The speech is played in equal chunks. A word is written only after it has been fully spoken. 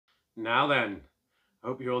Now then, I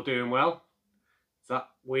hope you're all doing well. It's that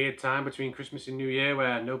weird time between Christmas and New Year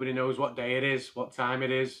where nobody knows what day it is, what time it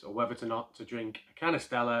is, or whether to drink a can of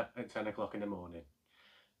Stella at 10 o'clock in the morning.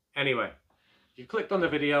 Anyway, if you clicked on the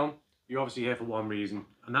video, you're obviously here for one reason,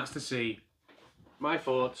 and that's to see my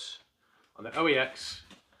thoughts on the OEX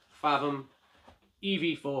Fathom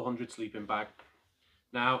EV400 sleeping bag.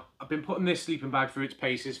 Now, I've been putting this sleeping bag through its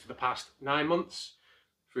paces for the past 9 months,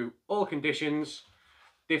 through all conditions,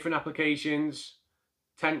 different applications,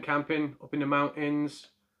 tent camping up in the mountains,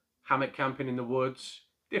 hammock camping in the woods,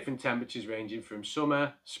 different temperatures ranging from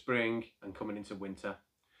summer, spring and coming into winter.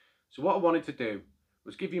 So what I wanted to do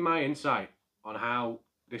was give you my insight on how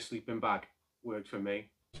this sleeping bag worked for me.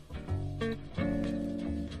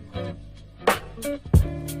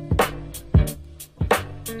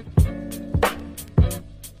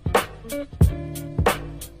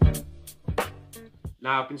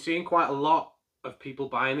 Now I've been seeing quite a lot of people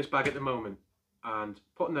buying this bag at the moment and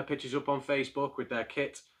putting their pictures up on Facebook with their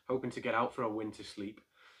kit, hoping to get out for a winter sleep.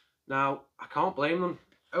 Now, I can't blame them.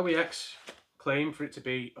 OEX claim for it to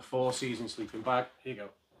be a 4-season sleeping bag. Here you go.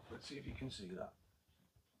 Let's see if you can see that.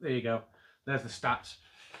 There you go. There's the stats.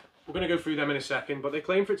 We're going to go through them in a second, but they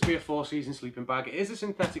claim for it to be a 4-season sleeping bag. It is a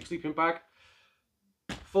synthetic sleeping bag.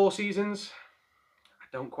 4 seasons? I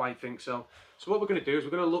don't quite think so. So what we're going to do is we're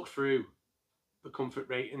going to look through the comfort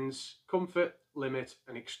ratings, comfort, limit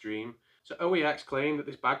and extreme. So OEX claim that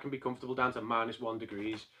this bag can be comfortable down to -1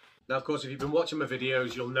 degrees. Now of course if you've been watching my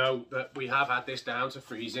videos you'll know that we have had this down to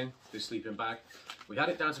freezing, this sleeping bag. We had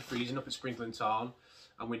it down to freezing up at Sprinkling Tarn,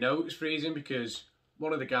 and we know it was freezing because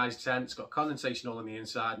one of the guys' tents got condensation all on the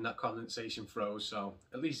inside and that condensation froze, so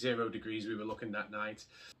at least 0 degrees we were looking that night.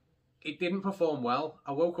 It didn't perform well.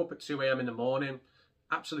 I woke up at 2 AM in the morning,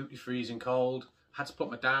 absolutely freezing cold, had to put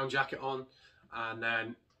my down jacket on, and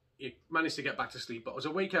then it managed to get back to sleep, but I was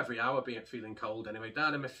awake every hour feeling cold anyway,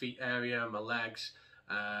 down in my feet area, my legs.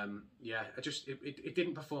 Yeah, it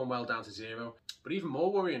didn't perform well down to 0. But even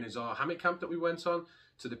more worrying is our hammock camp that we went on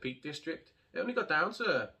to the Peak District. It only got down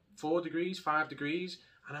to 4 degrees, 5 degrees,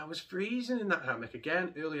 and I was freezing in that hammock.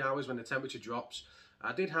 Again, early hours when the temperature drops.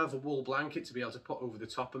 I did have a wool blanket to be able to put over the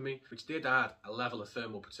top of me, which did add a level of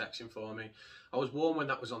thermal protection for me. I was warm when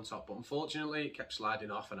that was on top, but unfortunately it kept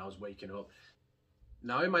sliding off and I was waking up.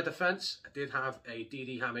 Now in my defence, I did have a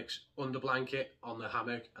DD Hammocks under blanket on the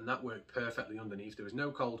hammock and that worked perfectly underneath. There was no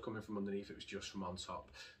cold coming from underneath, it was just from on top.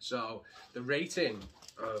 So the rating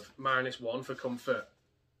of -1 for comfort,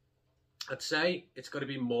 I'd say it's got to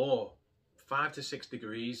be more, 5 to 6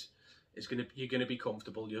 degrees. You're going to be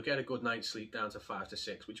comfortable. You'll get a good night's sleep down to 5 to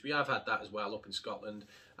 6, which we have had that as well up in Scotland.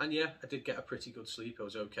 And yeah, I did get a pretty good sleep, I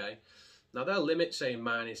was okay. Now their limit saying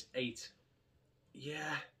 -8,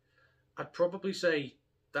 yeah, I'd probably say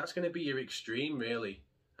that's going to be your extreme, really.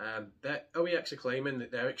 OEX are claiming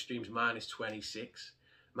that their extreme's -26.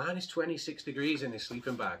 -26 degrees in this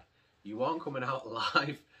sleeping bag. You aren't coming out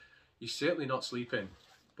alive. You're certainly not sleeping.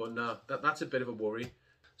 But no, that's a bit of a worry.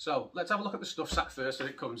 So let's have a look at the stuff sack first that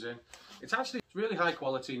it comes in. It's actually really high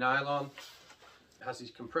quality nylon. It has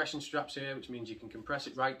these compression straps here, which means you can compress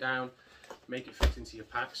it right down, make it fit into your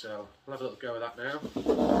pack. So we'll have a little go of that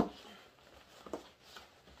now.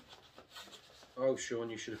 Oh, Shaun,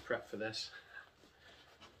 you should have prepped for this.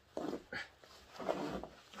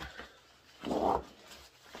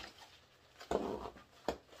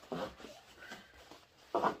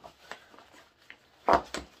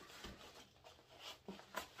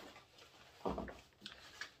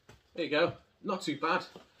 There you go, not too bad.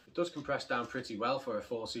 It does compress down pretty well for a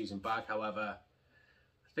 4-season bag. However,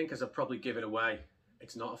 I think as I've probably given away,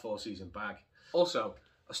 it's not a 4-season bag. Also,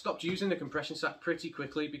 I stopped using the compression sack pretty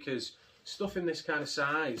quickly because stuff in this kind of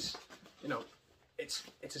size, you know, it's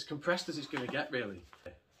as compressed as it's going to get, really.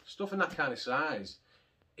 Stuff in that kind of size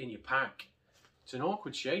in your pack, it's an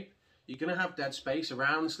awkward shape. You're going to have dead space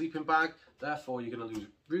around the sleeping bag, therefore you're going to lose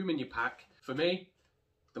room in your pack. For me,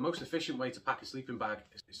 the most efficient way to pack a sleeping bag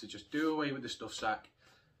is to just do away with the stuff sack,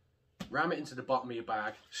 ram it into the bottom of your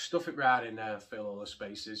bag, stuff it right in there and fill all the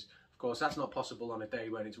spaces. Of course, that's not possible on a day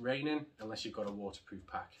when it's raining unless you've got a waterproof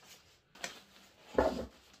pack.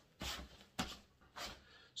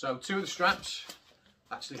 So 2 of the straps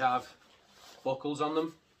actually have buckles on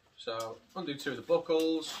them. So undo 2 of the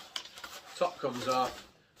buckles, top comes off,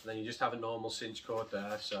 and then you just have a normal cinch cord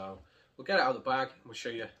there. So we'll get it out of the bag and we'll show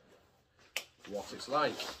you what it's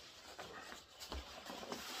like.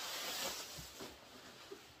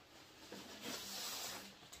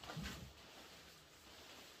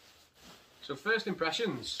 So first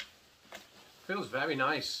impressions, feels very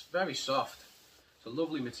nice, very soft. It's a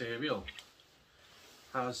lovely material.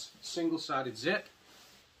 Has single-sided zip,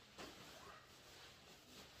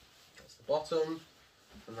 bottom,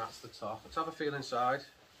 and that's the top. Let's have a feel inside.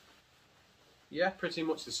 Yeah, pretty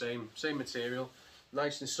much the same material,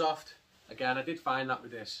 nice and soft. Again, I did find that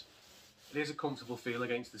with this, it is a comfortable feel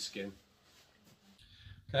against the skin.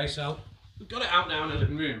 Okay, so we've got it out now in the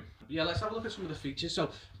living room. But yeah, let's have a look at some of the features. So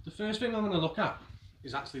the first thing I'm going to look at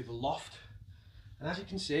is actually the loft, and as you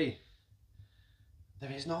can see,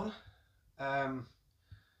 there is none.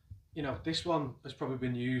 You know, this one has probably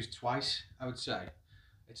been used twice, I would say.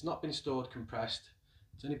 It's not been stored compressed.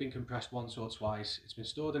 It's only been compressed once or twice. It's been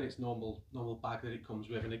stored in its normal bag that it comes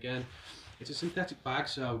with, and again, it's a synthetic bag,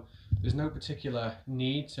 so there's no particular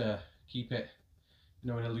need to keep it, you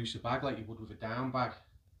know, in a looser bag like you would with a down bag.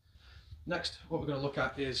 Next, what we're going to look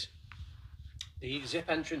at is the zip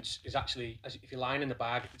entrance is actually, as if you're lying in the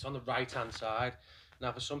bag, it's on the right hand side.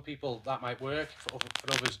 Now for some people that might work, for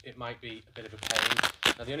others it might be a bit of a pain.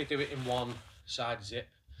 Now they only do it in one side zip.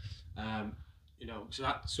 You know, so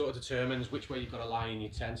that sort of determines which way you've got to lie in your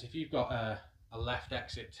tent. If you've got a left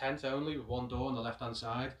exit tent only with one door on the left hand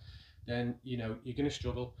side, then you know you're going to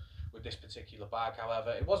struggle with this particular bag.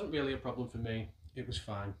 However, it wasn't really a problem for me, it was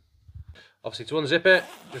fine. Obviously to unzip it,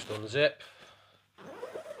 just unzip.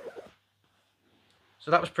 So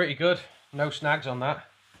that was pretty good, no snags on that.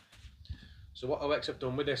 So what OEX have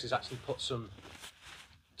done with this is actually put some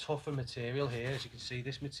tougher material here. As you can see,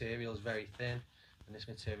 this material is very thin and this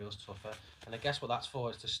material is tougher, and I guess what that's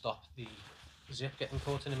for is to stop the zip getting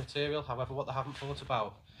caught in the material. However, what they haven't thought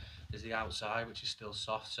about is the outside, which is still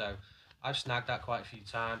soft. So I've snagged that quite a few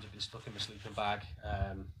times. I've been stuck in my sleeping bag,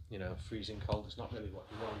 you know, freezing cold. It's not really what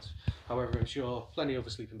you want. However, I'm sure plenty of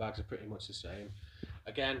other sleeping bags are pretty much the same.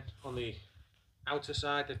 Again, on the outer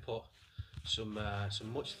side they've put some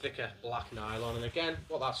much thicker black nylon, and again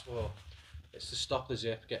what that's for is to stop the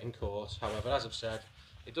zip getting caught. However, as I've said,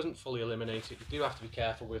 it doesn't fully eliminate it. You do have to be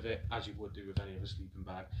careful with it, as you would do with any other sleeping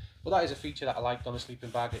bag, but that is a feature that I liked on a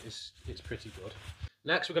sleeping bag. It's pretty good.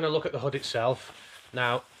 Next we're going to look at the hood itself.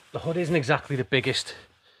 Now the hood isn't exactly the biggest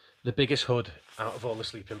hood out of all the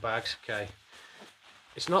sleeping bags. Okay,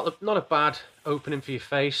 it's not a bad opening for your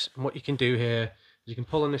face, and what you can do here is you can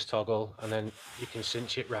pull on this toggle and then you can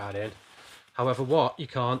cinch it right in. However, what you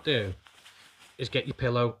can't do is get your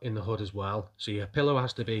pillow in the hood as well. So your pillow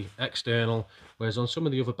has to be external, whereas on some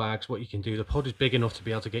of the other bags what you can do, the hood is big enough to be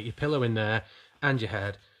able to get your pillow in there and your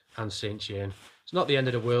head and cinch in. It's not the end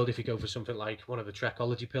of the world if you go for something like one of the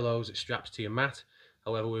Trekology pillows that straps to your mat.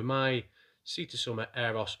 However, with my Sea to Summer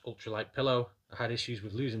Eros ultralight pillow, I had issues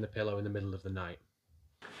with losing the pillow in the middle of the night.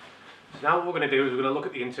 So now what we're going to do is we're going to look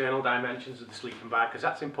at the internal dimensions of the sleeping bag, because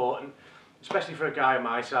that's important, especially for a guy of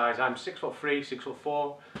my size. I'm 6'3",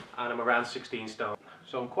 6'4", and I'm around 16 stone.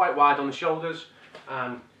 So I'm quite wide on the shoulders,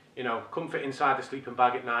 and you know, comfort inside the sleeping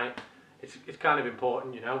bag at night, it's kind of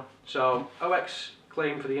important, you know. So OEX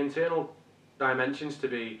claim for the internal dimensions to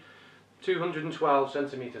be 212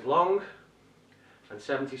 centimeters long and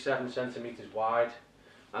 77 centimeters wide.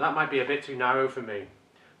 Now that might be a bit too narrow for me.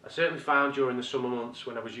 I certainly found during the summer months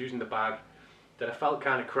when I was using the bag that I felt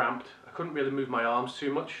kind of cramped. I couldn't really move my arms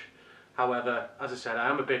too much. However, as I said, I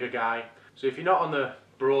am a bigger guy, so if you're not on the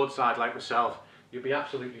broad side like myself, you'll be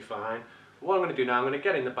absolutely fine. But what I'm going to do now, I'm going to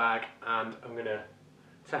get in the bag and I'm going to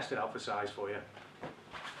test it out for size for you.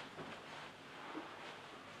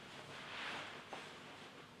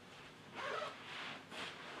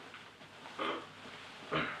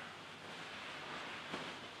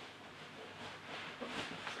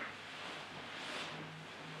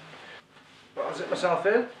 I'll zip myself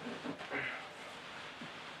in.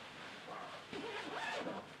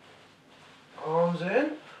 Arms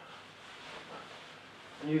in.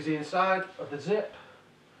 And use the inside of the zip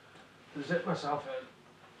to zip myself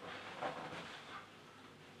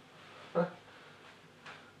in.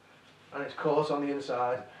 And it's caught on the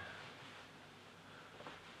inside.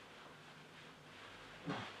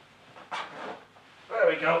 There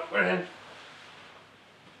we go, we're in.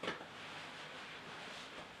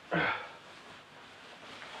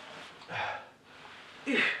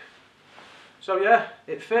 So yeah,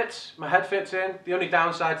 it fits, my head fits in. The only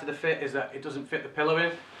downside to the fit is that it doesn't fit the pillow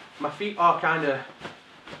in. My feet are kind of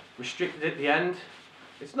restricted at the end.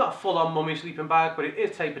 It's not a full-on mummy sleeping bag, but it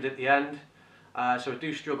is tapered at the end. So I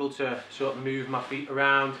do struggle to sort of move my feet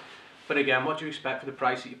around. But again, what do you expect for the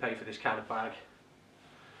price that you pay for this kind of bag?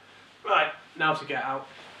 Right, now to get out.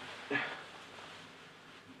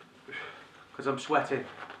 Because I'm sweating.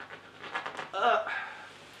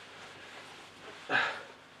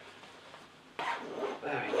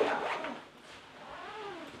 There we go.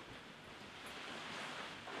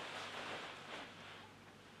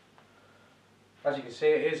 As you can see,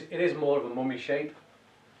 it is more of a mummy shape.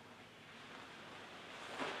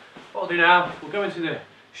 what I'll do now, we'll go into the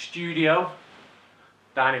studio,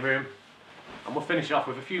 dining room, and we'll finish off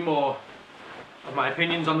with a few more of my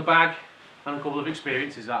opinions on the bag and a couple of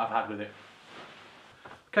experiences that I've had with it.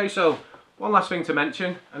 Okay, so one last thing to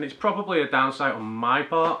mention, and it's probably a downside on my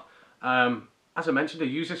part. As I mentioned, I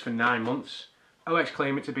used this for 9 months. OEX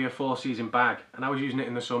claim it to be a 4-season bag, and I was using it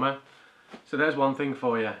in the summer. So there's one thing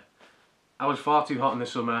for you. I was far too hot in the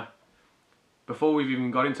summer. Before we've even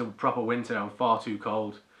got into proper winter, I'm far too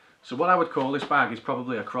cold. So what I would call this bag is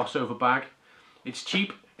probably a crossover bag. It's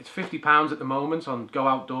cheap, it's £50 at the moment on Go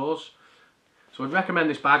Outdoors. So I'd recommend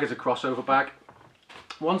this bag as a crossover bag.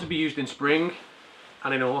 One to be used in spring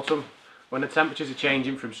and in autumn, when the temperatures are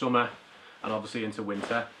changing from summer and obviously into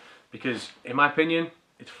winter. Because in my opinion,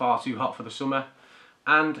 it's far too hot for the summer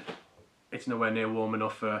and it's nowhere near warm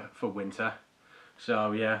enough for winter.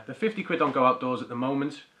 So yeah, the 50 quid on Go Outdoors at the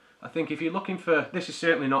moment. I think if you're looking for, this is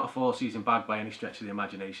certainly not a 4-season bag by any stretch of the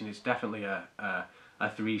imagination. It's definitely a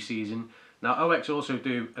 3-season. Now OEX also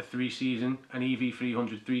do a 3-season, an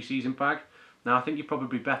EV400 3-season bag. Now I think you're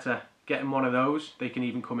probably better getting one of those. They can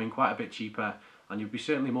even come in quite a bit cheaper and you'll be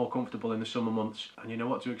certainly more comfortable in the summer months and you know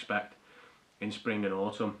what to expect in spring and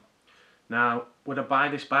autumn. Now, would I buy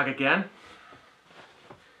this bag again?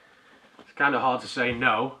 It's kind of hard to say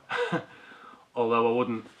no, although I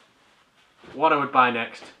wouldn't. What I would buy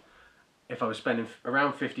next, if I was spending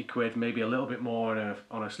around 50 quid, maybe a little bit more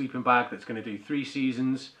on a sleeping bag that's going to do 3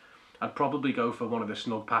 seasons, I'd probably go for one of the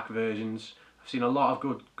snug pack versions. I've seen a lot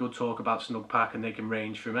of good talk about snug pack, and they can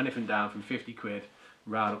range from anything down from 50 quid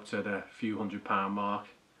right up to the few £100 mark.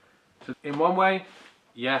 So in one way,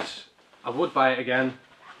 yes, I would buy it again,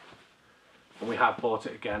 and we have bought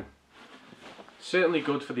it again. Certainly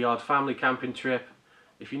good for the odd family camping trip.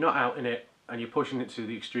 If you're not out in it and you're pushing it to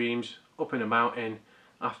the extremes, up in a mountain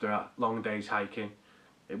after a long day's hiking,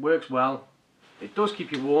 it works well. It does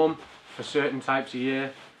keep you warm for certain types of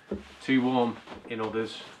year, too warm in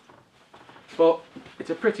others. But it's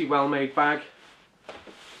a pretty well made bag.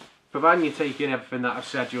 Providing you take in everything that I've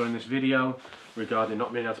said during this video regarding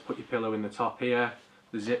not being able to put your pillow in the top here,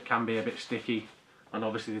 the zip can be a bit sticky, and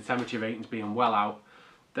obviously the temperature ratings being well out,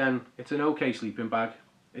 then it's an okay sleeping bag.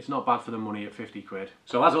 It's not bad for the money at 50 quid.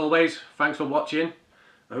 So as always, thanks for watching.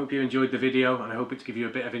 I hope you enjoyed the video and I hope it's give you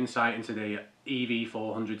a bit of insight into the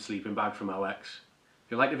EV400 sleeping bag from OEX.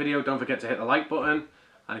 If you like the video, don't forget to hit the like button,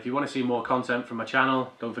 and if you want to see more content from my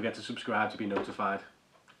channel, don't forget to subscribe to be notified.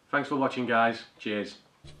 Thanks for watching guys, cheers.